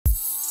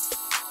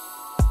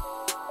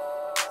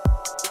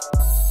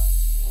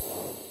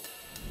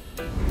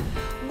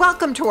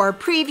Welcome to our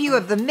preview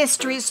of the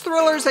mysteries,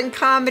 thrillers, and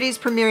comedies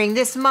premiering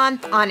this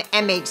month on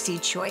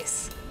MHz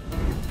Choice.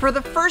 For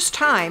the first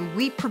time,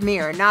 we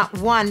premiere not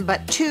one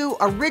but two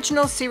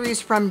original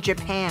series from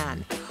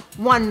Japan.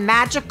 One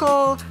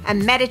magical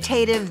and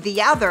meditative,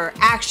 the other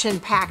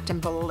action-packed and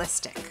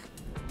ballistic.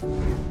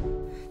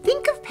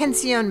 Think of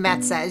Pension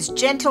Metsä as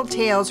gentle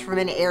tales from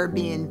an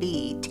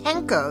Airbnb.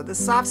 Tenko, the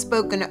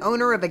soft-spoken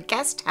owner of a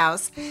guest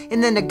house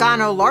in the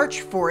Nagano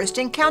larch forest,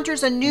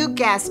 encounters a new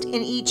guest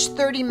in each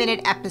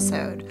 30-minute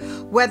episode.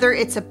 Whether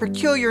it's a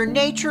peculiar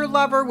nature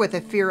lover with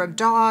a fear of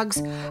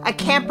dogs, a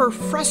camper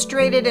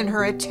frustrated in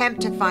her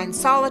attempt to find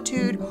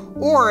solitude,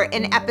 or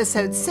in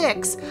episode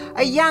 6,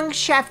 a young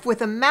chef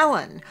with a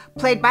melon,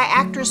 played by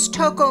actress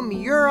Toko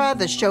Miura,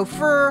 the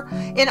chauffeur,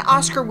 in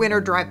Oscar winner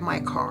Drive My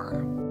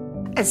Car.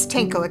 As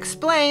Tenko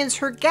explains,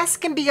 her guests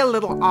can be a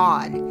little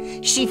odd.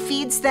 She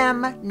feeds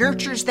them,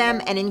 nurtures them,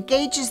 and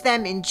engages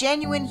them in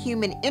genuine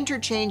human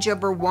interchange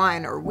over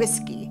wine or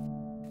whiskey.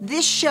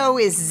 This show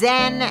is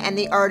Zen and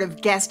the art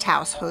of guest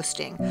house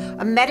hosting,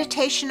 a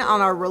meditation on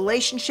our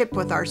relationship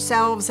with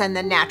ourselves and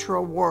the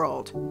natural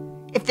world.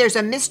 If there's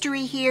a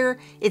mystery here,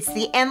 it's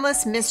the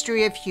endless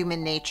mystery of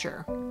human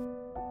nature.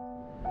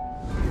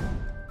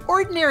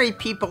 Ordinary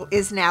People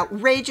is an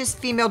outrageous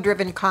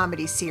female-driven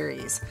comedy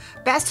series.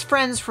 Best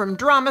friends from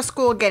drama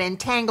school get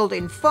entangled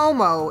in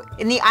FOMO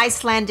in the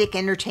Icelandic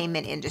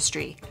entertainment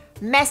industry.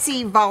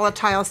 Messy,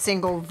 volatile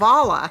single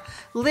Vala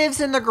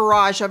lives in the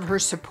garage of her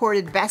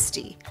supported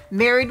bestie,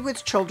 married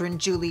with children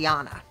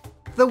Juliana.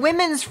 The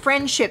women's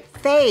friendship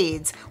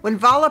fades when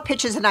Vala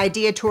pitches an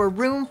idea to a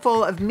room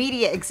full of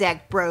media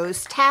exec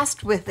bros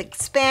tasked with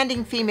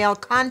expanding female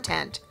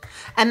content,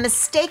 and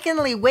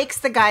mistakenly wakes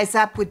the guys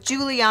up with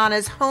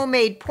Juliana's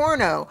homemade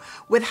porno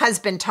with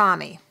husband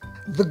Tommy.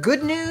 The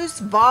good news,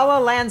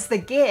 Vala lands the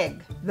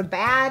gig. The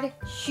bad,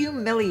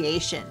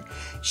 humiliation.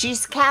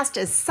 She's cast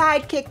as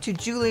sidekick to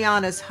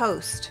Juliana's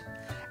host.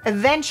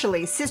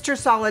 Eventually, sister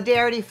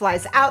solidarity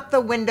flies out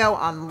the window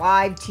on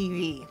live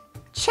TV.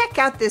 Check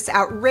out this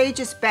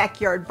outrageous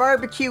backyard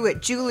barbecue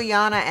at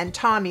Juliana and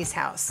Tommy's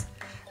house.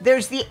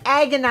 There's the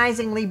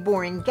agonizingly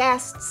boring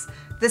guests,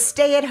 the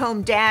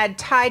stay-at-home dad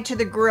tied to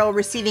the grill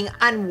receiving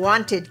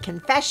unwanted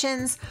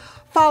confessions,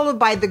 followed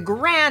by the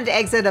grand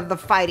exit of the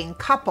fighting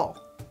couple.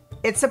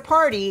 It's a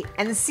party,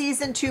 and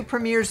season 2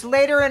 premieres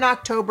later in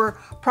October,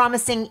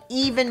 promising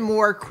even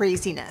more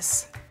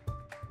craziness.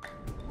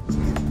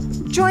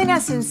 Join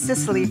us in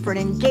Sicily for an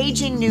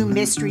engaging new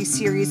mystery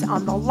series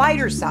on the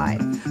lighter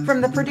side from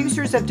the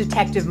producers of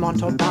Detective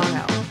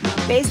Montalbano.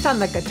 Based on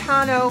the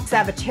Gaetano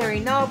Salvatore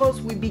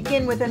novels, we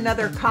begin with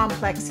another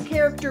complex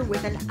character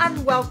with an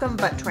unwelcome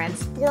but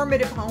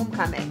transformative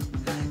homecoming.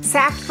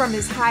 Sacked from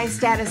his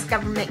high-status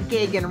government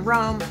gig in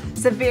Rome,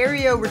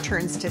 Saverio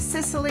returns to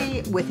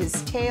Sicily with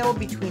his tail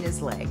between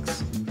his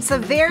legs.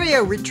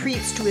 Saverio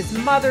retreats to his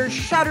mother's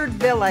shuttered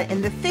villa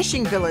in the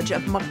fishing village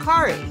of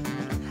Makari.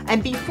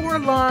 And before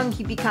long,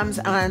 he becomes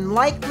an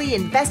unlikely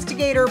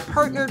investigator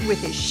partnered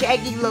with his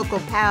shaggy local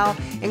pal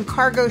in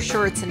cargo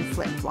shorts and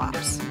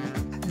flip-flops.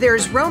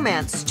 There's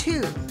romance,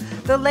 too.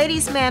 The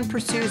ladies' man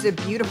pursues a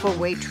beautiful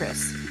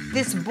waitress.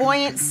 This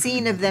buoyant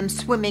scene of them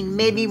swimming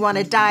made me want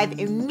to dive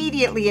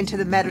immediately into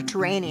the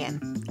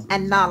Mediterranean,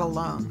 and not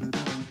alone.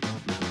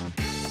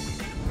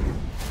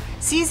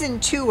 Season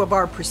 2 of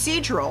our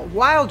procedural,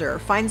 Wilder,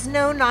 finds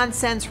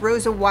no-nonsense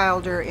Rosa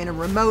Wilder in a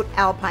remote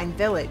alpine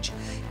village,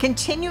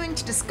 continuing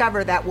to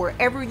discover that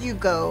wherever you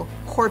go,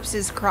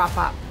 corpses crop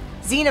up.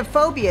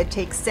 Xenophobia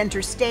takes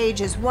center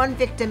stage as one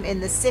victim in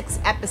the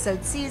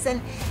 6-episode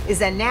season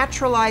is a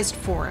naturalized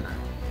foreigner.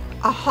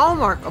 A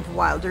hallmark of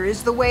Wilder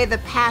is the way the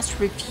past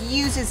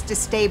refuses to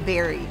stay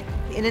buried.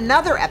 In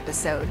another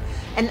episode,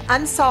 an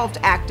unsolved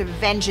act of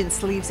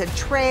vengeance leaves a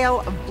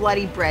trail of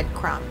bloody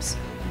breadcrumbs.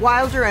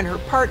 Wilder and her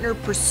partner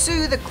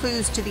pursue the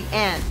clues to the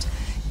end,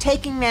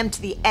 taking them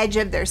to the edge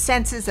of their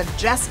senses of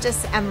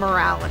justice and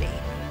morality.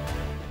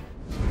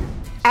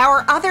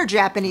 Our other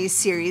Japanese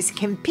series,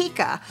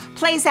 Kinpika,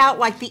 plays out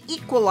like The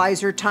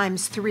Equalizer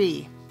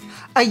 ×3.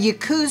 A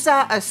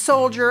yakuza, a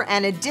soldier,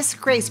 and a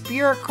disgraced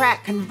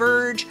bureaucrat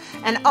converge,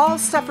 and all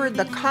suffered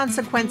the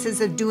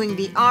consequences of doing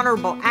the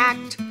honorable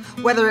act,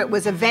 whether it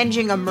was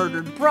avenging a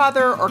murdered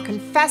brother or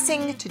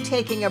confessing to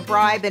taking a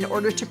bribe in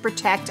order to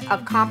protect a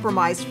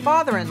compromised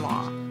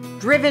father-in-law.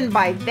 Driven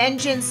by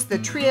vengeance, the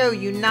trio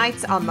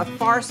unites on the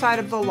far side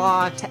of the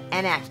law to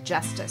enact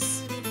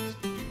justice.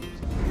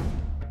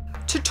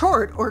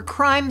 Tatort, or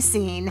crime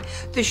scene,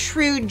 the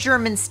shrewd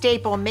German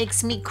staple,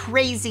 makes me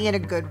crazy in a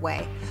good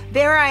way.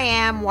 There I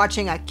am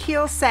watching a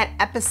kill-set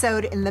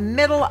episode in the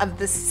middle of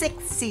the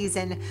 6th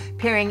season,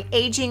 pairing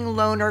aging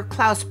loner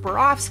Klaus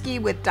Borowski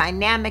with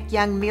dynamic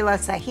young Mila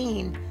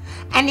Sahin,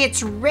 and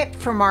it's ripped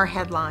from our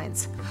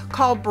headlines.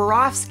 Called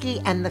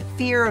Borowski and the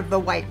Fear of the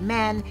White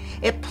Men,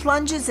 it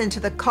plunges into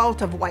the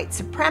cult of white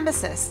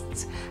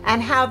supremacists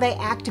and how they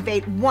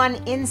activate one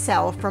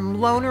incel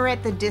from loner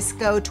at the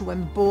disco to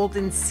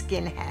emboldened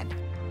skinhead.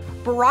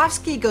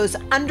 Borowski goes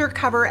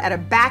undercover at a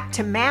Back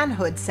to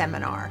Manhood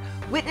seminar,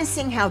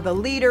 witnessing how the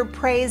leader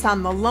preys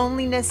on the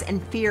loneliness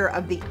and fear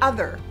of the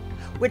other,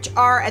 which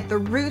are at the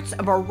roots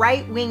of a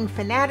right-wing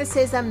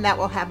fanaticism that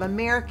will have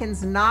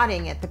Americans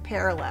nodding at the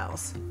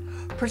parallels.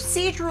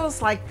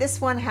 Procedurals like this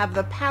one have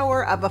the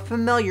power of a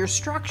familiar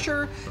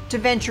structure to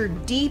venture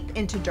deep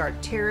into dark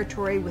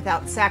territory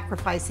without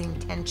sacrificing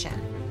tension.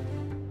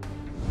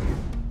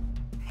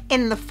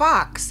 In The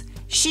Fox,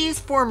 she's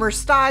former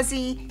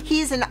Stasi,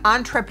 he's an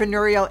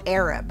entrepreneurial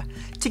Arab.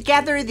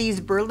 Together, these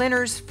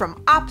Berliners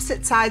from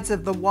opposite sides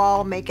of the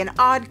wall make an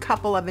odd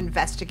couple of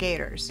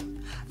investigators.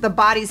 The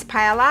bodies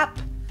pile up,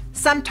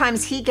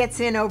 sometimes he gets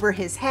in over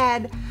his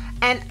head,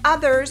 and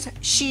others,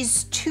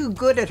 she's too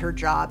good at her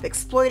job,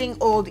 exploiting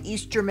old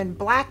East German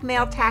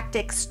blackmail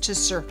tactics to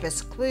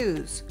surface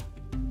clues.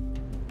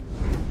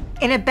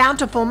 In A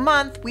Bountiful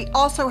Month, we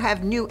also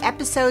have new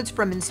episodes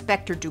from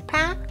Inspector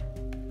Dupin,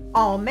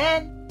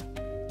 Allmen,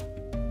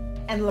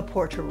 and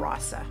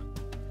Rossa.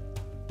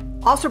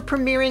 Also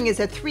premiering is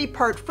a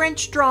 3-part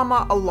French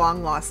drama, A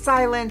Long Lost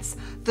Silence,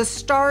 the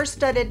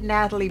star-studded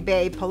Natalie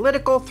Bay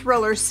political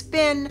thriller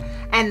Spin,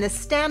 and the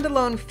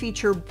standalone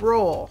feature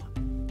Broll.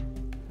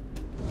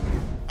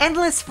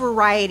 Endless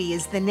Variety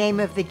is the name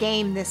of the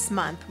game this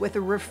month, with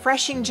a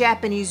refreshing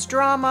Japanese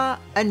drama,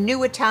 a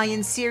new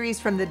Italian series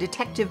from the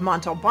Detective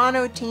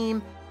Montalbano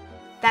team.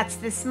 That's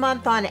this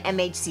month on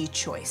MHz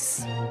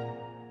Choice.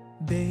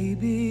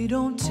 Baby,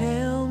 don't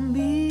tell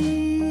me